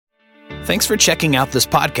Thanks for checking out this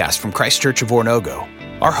podcast from Christ Church of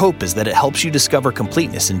Oronogo. Our hope is that it helps you discover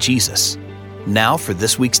completeness in Jesus. Now for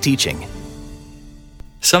this week's teaching.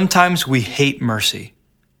 Sometimes we hate mercy.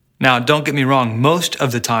 Now, don't get me wrong. Most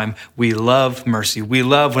of the time, we love mercy. We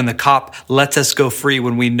love when the cop lets us go free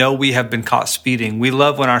when we know we have been caught speeding. We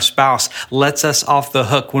love when our spouse lets us off the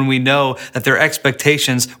hook when we know that their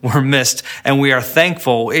expectations were missed. And we are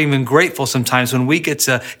thankful, even grateful sometimes when we get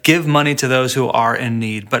to give money to those who are in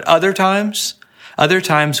need. But other times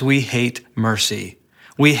we hate mercy.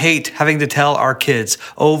 We hate having to tell our kids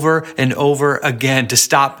over and over again to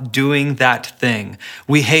stop doing that thing.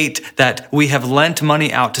 We hate that we have lent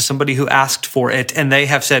money out to somebody who asked for it and they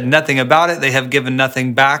have said nothing about it. They have given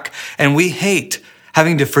nothing back. And we hate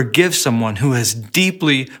having to forgive someone who has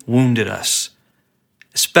deeply wounded us,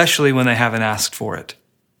 especially when they haven't asked for it.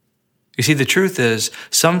 You see, the truth is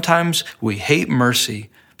sometimes we hate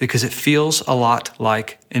mercy because it feels a lot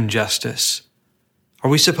like injustice. Are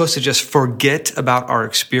we supposed to just forget about our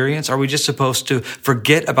experience? Are we just supposed to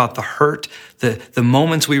forget about the hurt, the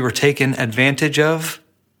moments we were taken advantage of?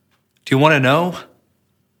 Do you want to know?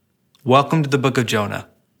 Welcome to the book of Jonah.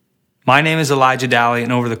 My name is Elijah Daly,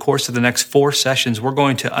 and over the course of the next 4 sessions, we're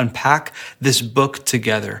going to unpack this book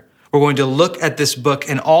together. We're going to look at this book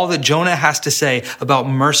and all that Jonah has to say about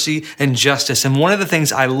mercy and justice. And one of the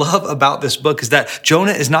things I love about this book is that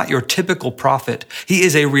Jonah is not your typical prophet. He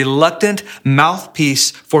is a reluctant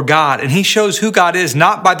mouthpiece for God. And he shows who God is,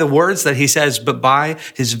 not by the words that he says, but by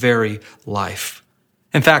his very life.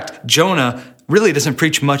 In fact, Jonah really doesn't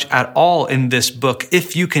preach much at all in this book,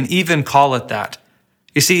 if you can even call it that.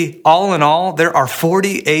 You see, all in all, there are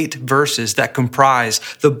 48 verses that comprise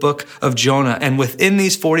the book of Jonah. And within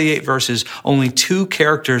these 48 verses, only 2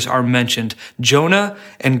 characters are mentioned, Jonah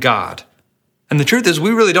and God. And the truth is, we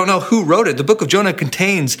really don't know who wrote it. The book of Jonah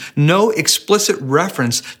contains no explicit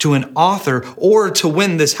reference to an author or to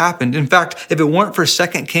when this happened. In fact, if it weren't for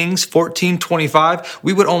 2 Kings 14:25,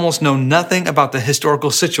 we would almost know nothing about the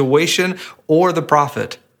historical situation or the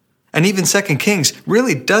prophet. And even 2 Kings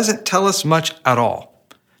really doesn't tell us much at all.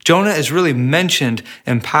 Jonah is really mentioned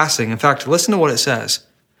in passing. In fact, listen to what it says.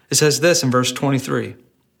 It says this in verse 23.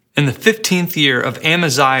 In the 15th year of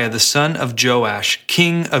Amaziah, the son of Joash,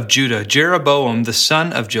 king of Judah, Jeroboam, the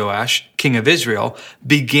son of Joash, king of Israel,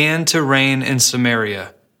 began to reign in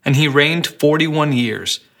Samaria. And he reigned 41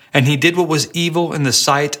 years. And he did what was evil in the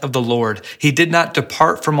sight of the Lord. He did not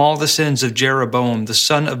depart from all the sins of Jeroboam, the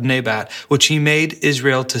son of Nebat, which he made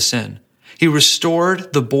Israel to sin. He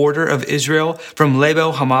restored the border of Israel from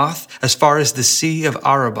Lebo Hamath as far as the sea of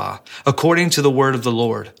Arabah, according to the word of the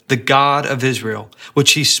Lord, the God of Israel,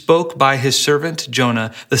 which he spoke by his servant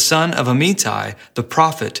Jonah, the son of Amittai, the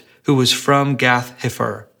prophet, who was from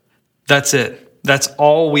Gath-hepher. That's it. That's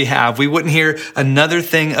all we have. We wouldn't hear another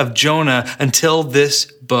thing of Jonah until this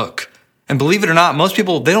book. And believe it or not, most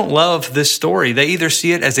people, they don't love this story. They either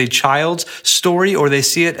see it as a child's story or they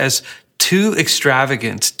see it as too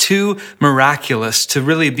extravagant, too miraculous to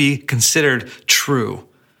really be considered true.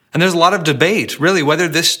 And there's a lot of debate, really, whether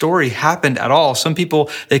this story happened at all. Some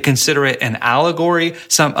people, they consider it an allegory.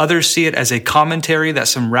 Some others see it as a commentary that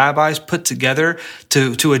some rabbis put together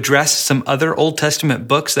to address some other Old Testament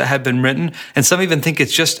books that had been written. And some even think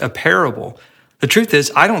it's just a parable. The truth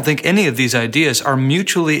is, I don't think any of these ideas are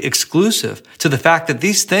mutually exclusive to the fact that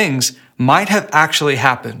these things might have actually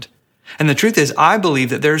happened. And the truth is, I believe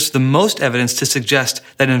that there's the most evidence to suggest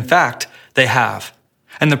that, in fact, they have.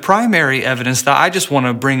 And the primary evidence that I just want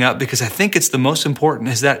to bring up, because I think it's the most important,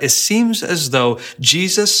 is that it seems as though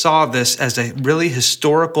Jesus saw this as a really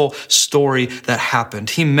historical story that happened.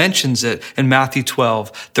 He mentions it in Matthew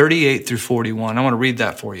 12:38 through 41. I want to read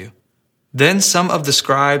that for you. Then some of the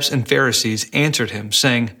scribes and Pharisees answered him,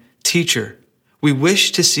 saying, "Teacher, we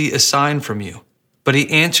wish to see a sign from you." But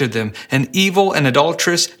he answered them, "An evil and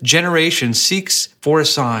adulterous generation seeks for a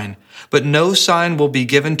sign, but no sign will be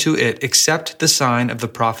given to it except the sign of the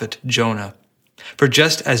prophet Jonah. For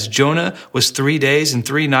just as Jonah was 3 days and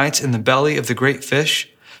 3 nights in the belly of the great fish,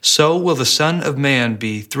 so will the Son of Man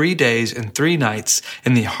be 3 days and 3 nights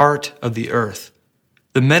in the heart of the earth.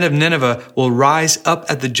 The men of Nineveh will rise up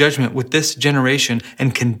at the judgment with this generation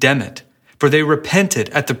and condemn it, for they repented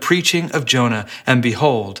at the preaching of Jonah, and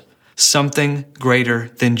behold, something greater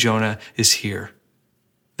than Jonah is here."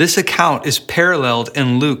 This account is paralleled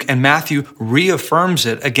in Luke, and Matthew reaffirms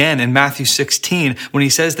it again in Matthew 16 when he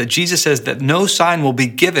says that Jesus says that no sign will be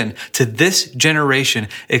given to this generation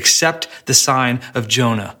except the sign of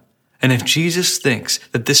Jonah. And if Jesus thinks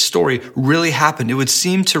that this story really happened, it would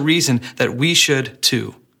seem to reason that we should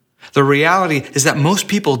too. The reality is that most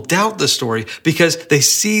people doubt the story because they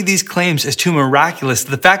see these claims as too miraculous.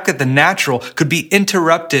 The fact that the natural could be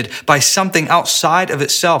interrupted by something outside of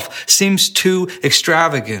itself seems too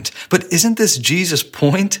extravagant. But isn't this Jesus'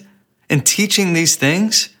 point in teaching these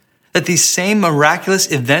things? That these same miraculous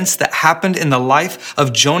events that happened in the life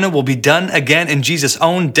of Jonah will be done again in Jesus'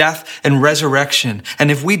 own death and resurrection. And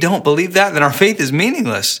if we don't believe that, then our faith is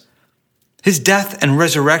meaningless. His death and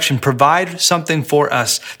resurrection provide something for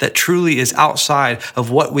us that truly is outside of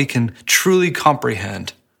what we can truly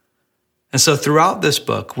comprehend. And so throughout this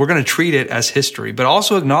book, we're going to treat it as history, but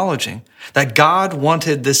also acknowledging that God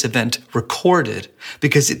wanted this event recorded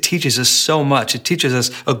because it teaches us so much. It teaches us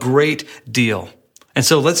a great deal. And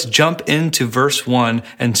so let's jump into verse 1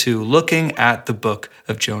 and 2, looking at the book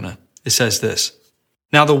of Jonah. It says this: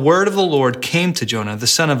 Now the word of the Lord came to Jonah, the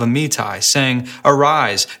son of Amittai, saying,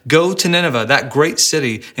 Arise, go to Nineveh, that great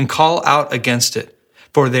city, and call out against it,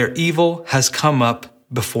 for their evil has come up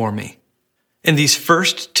before me. In these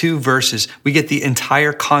first 2 verses, we get the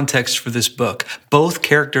entire context for this book. Both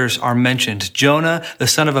characters are mentioned, Jonah, the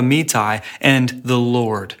son of Amittai, and the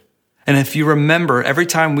Lord. And if you remember, every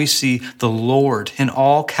time we see the Lord in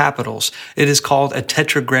all capitals, it is called a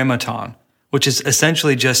tetragrammaton, which is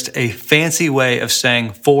essentially just a fancy way of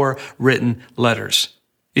saying 4 written letters.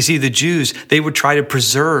 You see, the Jews, they would try to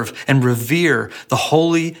preserve and revere the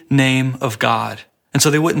holy name of God. And so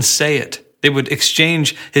they wouldn't say it. They would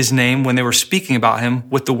exchange his name when they were speaking about him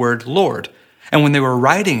with the word Lord. And when they were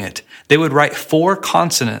writing it, they would write 4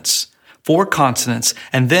 consonants,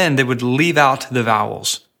 and then they would leave out the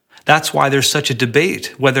vowels. That's why there's such a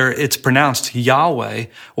debate whether it's pronounced Yahweh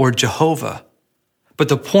or Jehovah. But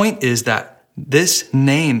the point is that this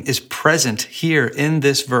name is present here in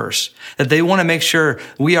this verse, that they want to make sure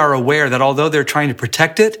we are aware that although they're trying to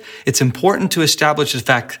protect it, it's important to establish the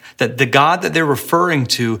fact that the God that they're referring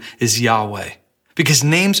to is Yahweh. Because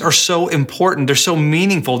names are so important. They're so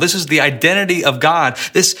meaningful. This is the identity of God.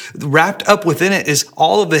 This wrapped up within it is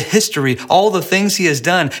all of the history, all the things he has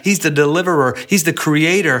done. He's the deliverer. He's the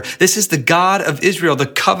creator. This is the God of Israel, the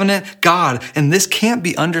covenant God. And this can't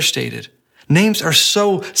be understated. Names are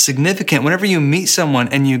so significant. Whenever you meet someone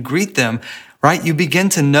and you greet them, right, you begin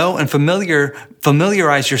to know and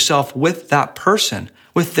familiarize yourself with that person,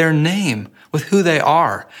 with their name, with who they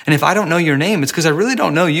are. And if I don't know your name, it's because I really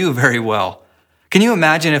don't know you very well. Can you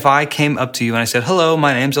imagine if I came up to you and I said, hello,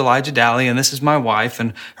 my name's Elijah Daly, and this is my wife,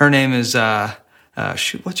 and her name is,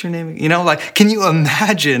 what's your name? Can you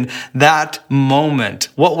imagine that moment?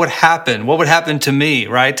 What would happen? What would happen to me,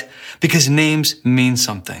 right? Because names mean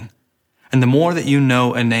something. And the more that you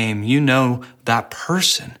know a name, you know that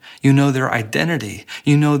person, you know their identity,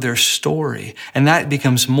 you know their story. And that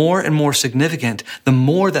becomes more and more significant the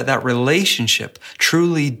more that relationship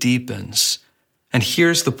truly deepens. And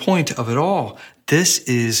here's the point of it all. This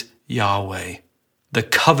is Yahweh, the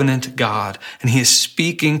covenant God. And he is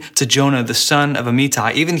speaking to Jonah, the son of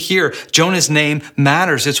Amittai. Even here, Jonah's name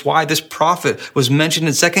matters. It's why this prophet was mentioned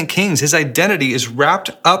in 2 Kings. His identity is wrapped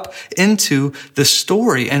up into the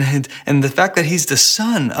story. And the fact that he's the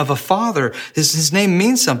son of a father, his name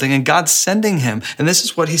means something. And God's sending him. And this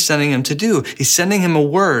is what he's sending him to do. He's sending him a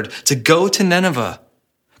word to go to Nineveh.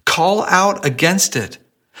 Call out against it.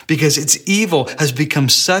 Because its evil has become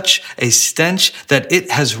such a stench that it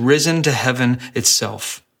has risen to heaven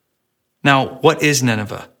itself. Now, what is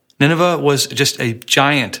Nineveh? Nineveh was just a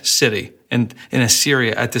giant city in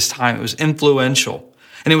Assyria at this time. It was influential.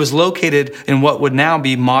 And it was located in what would now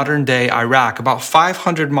be modern-day Iraq, about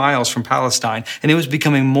 500 miles from Palestine. And it was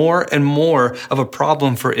becoming more and more of a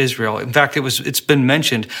problem for Israel. In fact, it's been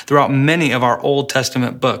mentioned throughout many of our Old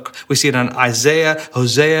Testament books. We see it on Isaiah,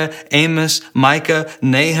 Hosea, Amos, Micah,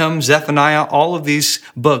 Nahum, Zephaniah. All of these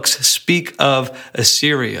books speak of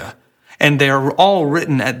Assyria. And they are all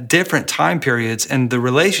written at different time periods, and the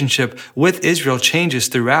relationship with Israel changes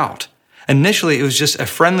throughout. Initially, it was just a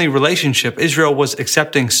friendly relationship. Israel was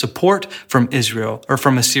accepting support from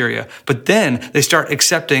Assyria, but then they start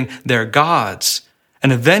accepting their gods.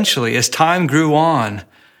 And eventually, as time grew on,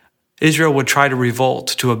 Israel would try to revolt,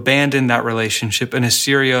 to abandon that relationship, and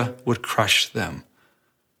Assyria would crush them.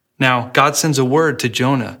 Now, God sends a word to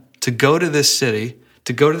Jonah to go to the city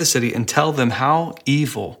and tell them how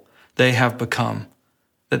evil they have become.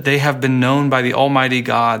 That they have been known by the Almighty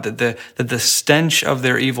God, that the stench of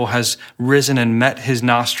their evil has risen and met his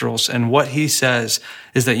nostrils. And what he says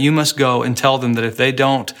is that you must go and tell them that if they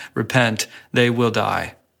don't repent, they will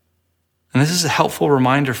die. And this is a helpful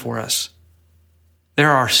reminder for us.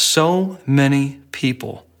 There are so many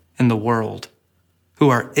people in the world who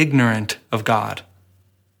are ignorant of God,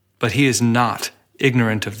 but he is not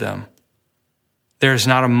ignorant of them. There is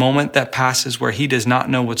not a moment that passes where he does not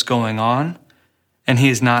know what's going on, and he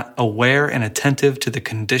is not aware and attentive to the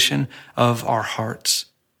condition of our hearts.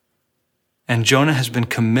 And Jonah has been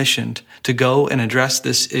commissioned to go and address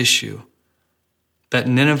this issue, that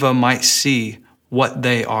Nineveh might see what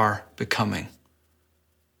they are becoming.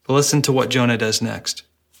 But listen to what Jonah does next.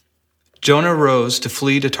 Jonah rose to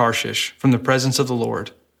flee to Tarshish from the presence of the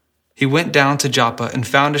Lord. He went down to Joppa and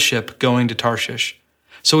found a ship going to Tarshish.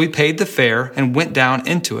 So he paid the fare and went down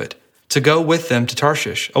into it to go with them to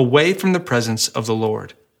Tarshish, away from the presence of the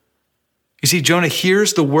Lord. You see, Jonah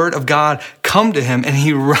hears the word of God come to him and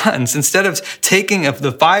he runs. Instead of taking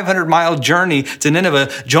the 500-mile journey to Nineveh,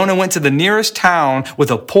 Jonah went to the nearest town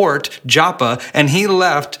with a port, Joppa, and he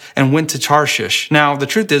left and went to Tarshish. Now, the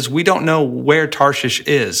truth is, we don't know where Tarshish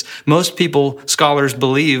is. Most scholars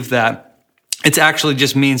believe that it actually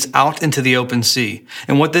just means out into the open sea.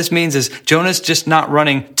 And what this means is Jonah's just not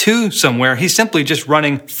running to somewhere. He's simply just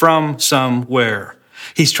running from somewhere.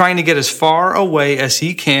 He's trying to get as far away as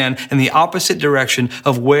he can in the opposite direction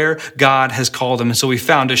of where God has called him. And so he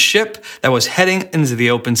found a ship that was heading into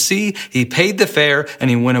the open sea. He paid the fare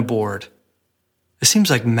and he went aboard. It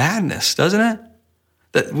seems like madness, doesn't it?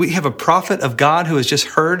 That we have a prophet of God who has just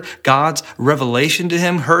heard God's revelation to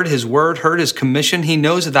him, heard his word, heard his commission. He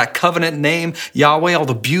knows that covenant name, Yahweh, all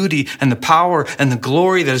the beauty and the power and the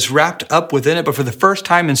glory that is wrapped up within it. But for the first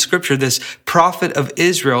time in Scripture, this prophet of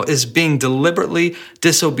Israel is being deliberately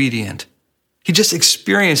disobedient. He just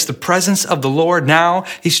experienced the presence of the Lord. Now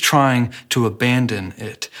he's trying to abandon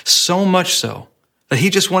it. So much so that he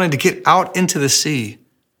just wanted to get out into the sea.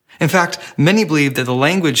 In fact, many believe that the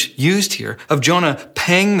language used here of Jonah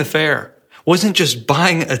paying the fare wasn't just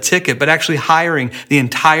buying a ticket, but actually hiring the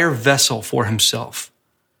entire vessel for himself.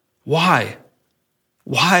 Why?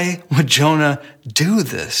 Why would Jonah do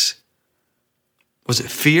this? Was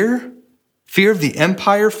it fear? Fear of the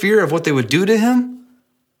empire? Fear of what they would do to him?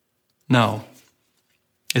 No.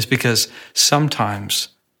 It's because sometimes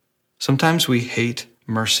we hate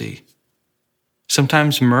mercy.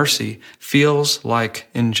 Sometimes mercy feels like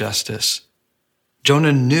injustice.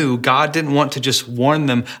 Jonah knew God didn't want to just warn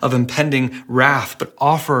them of impending wrath, but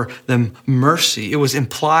offer them mercy. It was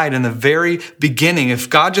implied in the very beginning. If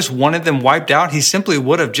God just wanted them wiped out, he simply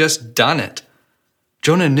would have just done it.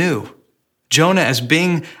 Jonah knew. Jonah, as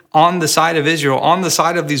being on the side of Israel, on the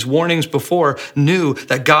side of these warnings before, knew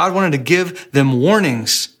that God wanted to give them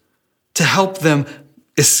warnings to help them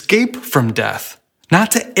escape from death,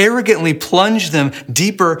 not to arrogantly plunge them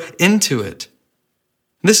deeper into it.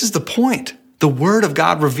 This is the point. The word of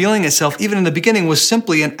God revealing itself, even in the beginning, was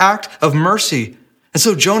simply an act of mercy. And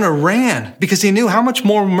so Jonah ran because he knew how much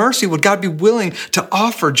more mercy would God be willing to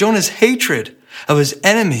offer. Jonah's hatred of his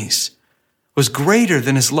enemies was greater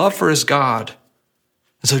than his love for his God.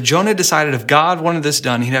 And so Jonah decided if God wanted this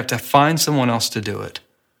done, he'd have to find someone else to do it.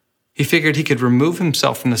 He figured he could remove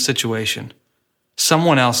himself from the situation.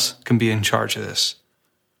 Someone else can be in charge of this.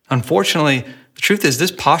 Unfortunately, the truth is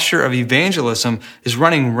this posture of evangelism is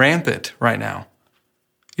running rampant right now.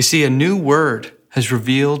 You see, a new word has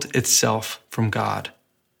revealed itself from God.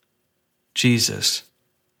 Jesus.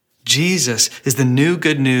 Jesus is the new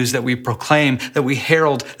good news that we proclaim, that we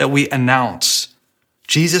herald, that we announce.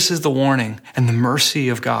 Jesus is the warning and the mercy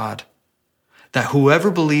of God, that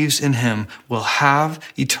whoever believes in him will have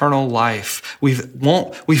eternal life.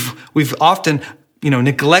 We've often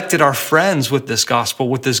neglected our friends with this gospel,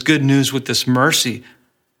 with this good news, with this mercy,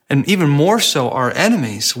 and even more so our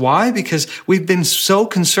enemies. Why? Because we've been so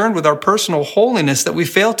concerned with our personal holiness that we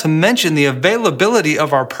fail to mention the availability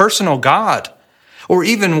of our personal God. Or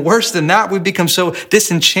even worse than that, we've become so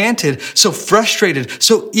disenchanted, so frustrated,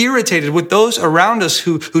 so irritated with those around us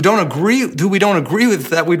who we don't agree with,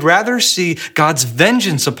 that we'd rather see God's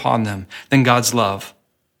vengeance upon them than God's love.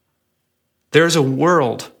 There's a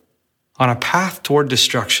world on a path toward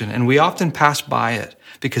destruction, and we often pass by it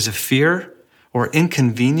because of fear or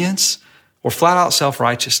inconvenience or flat out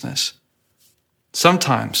self-righteousness.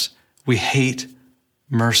 Sometimes we hate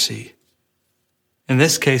mercy. In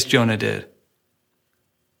this case, Jonah did.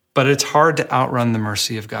 But it's hard to outrun the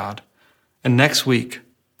mercy of God. And next week,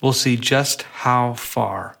 we'll see just how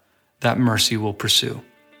far that mercy will pursue.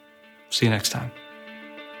 See you next time.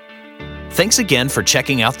 Thanks again for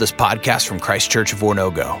checking out this podcast from Christ Church of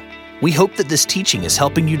Oronogo. We hope that this teaching is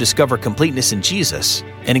helping you discover completeness in Jesus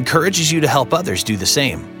and encourages you to help others do the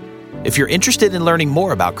same. If you're interested in learning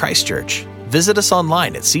more about Christ Church, visit us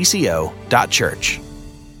online at cco.church.